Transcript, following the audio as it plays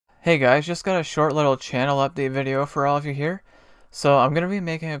Hey guys, just got a short little channel update video for all of you here. So I'm going to be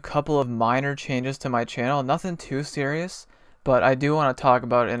making a couple of minor changes to my channel, nothing too serious, but I do want to talk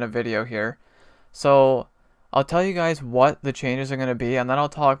about it in a video here. So I'll tell you guys what the changes are going to be, and then I'll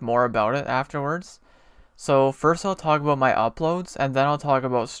talk more about it afterwards. So first I'll talk about my uploads, and then I'll talk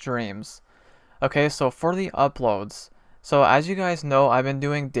about streams. Okay, so for the uploads, so as you guys know, I've been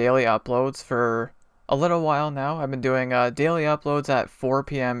doing daily uploads for a little while now. I've been doing daily uploads at 4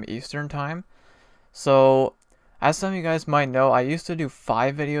 p.m. Eastern time. So as some of you guys might know, I used to do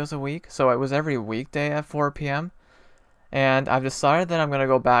 5 videos a week, so it was every weekday at 4 p.m. And I've decided that I'm going to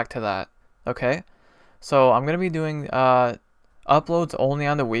go back to that. Okay, so I'm going to be doing uploads only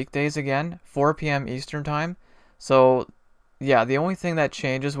on the weekdays again, 4 p.m. Eastern time. So yeah, the only thing that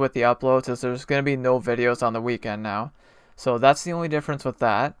changes with the uploads is there's going to be no videos on the weekend now. So that's the only difference with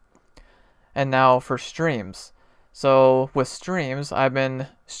that. And now for streams. So with streams, I've been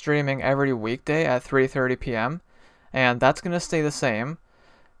streaming every weekday at 3:30 p.m. and that's going to stay the same.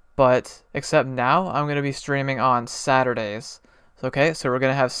 But except now I'm going to be streaming on Saturdays. Okay, so we're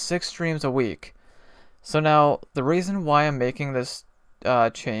going to have 6 streams a week. So now the reason why I'm making this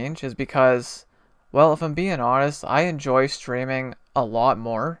change is because, well, if I'm being honest, I enjoy streaming a lot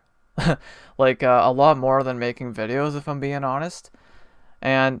more. Like a lot more than making videos, if I'm being honest.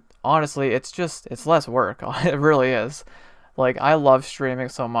 And honestly, it's less work. It really is. Like, I love streaming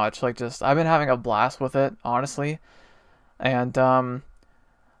so much. Like, just I've been having a blast with it, honestly. And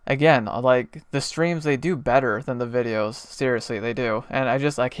again, like the streams, they do better than the videos. Seriously, they do. And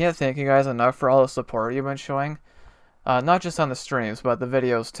I can't thank you guys enough for all the support you've been showing. Not just on the streams, but the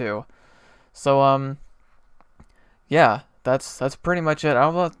videos too. So yeah, that's pretty much it.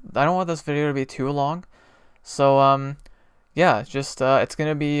 I don't want this video to be too long. So yeah, just it's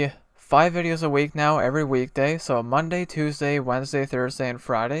gonna be 5 videos a week now, every weekday. So Monday, Tuesday, Wednesday, Thursday, and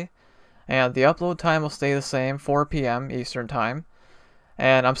Friday. And the upload time will stay the same, 4 p.m. Eastern time.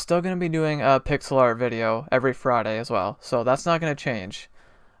 And I'm still gonna be doing a pixel art video every Friday as well. So that's not gonna change.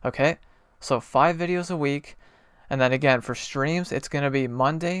 Okay? So 5 videos a week. And then again, for streams, it's gonna be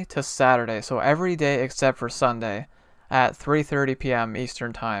Monday to Saturday. So every day except for Sunday at 3:30 p.m.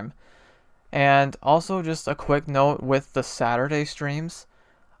 Eastern time. And also just a quick note with the Saturday streams,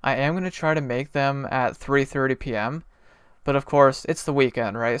 I am going to try to make them at 3:30 p.m. But of course, it's the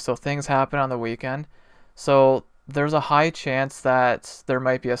weekend, right? So things happen on the weekend. So there's a high chance that there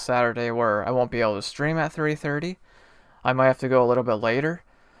might be a Saturday where I won't be able to stream at 3:30. I might have to go a little bit later.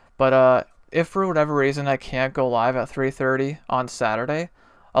 But if for whatever reason I can't go live at 3:30 on Saturday,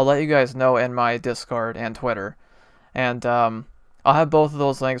 I'll let you guys know in my Discord and Twitter. And I'll have both of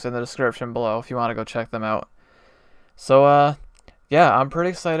those links in the description below if you want to go check them out. So, yeah, I'm pretty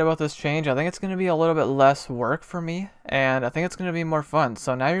excited about this change. I think it's going to be a little bit less work for me, and I think it's going to be more fun.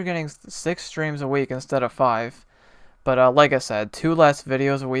 So now you're getting 6 streams a week instead of 5. But like I said, 2 less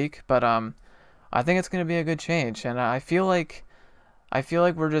videos a week. But I think it's going to be a good change, and I feel like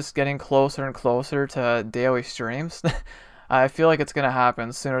we're just getting closer and closer to daily streams. I feel like it's going to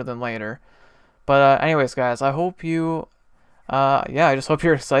happen sooner than later. But anyways, guys, I hope you yeah, I just hope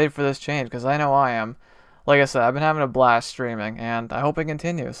you're excited for this change, because I know I am. Like I said, I've been having a blast streaming, and I hope it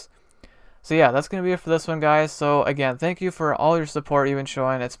continues. So yeah, that's going to be it for this one, guys. So again, thank you for all your support you've been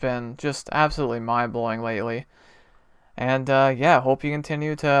showing. It's been just absolutely mind-blowing lately. And yeah, hope you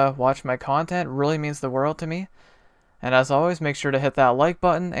continue to watch my content. It really means the world to me. And as always, make sure to hit that like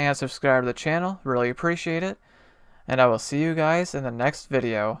button and subscribe to the channel. Really appreciate it. And I will see you guys in the next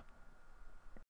video.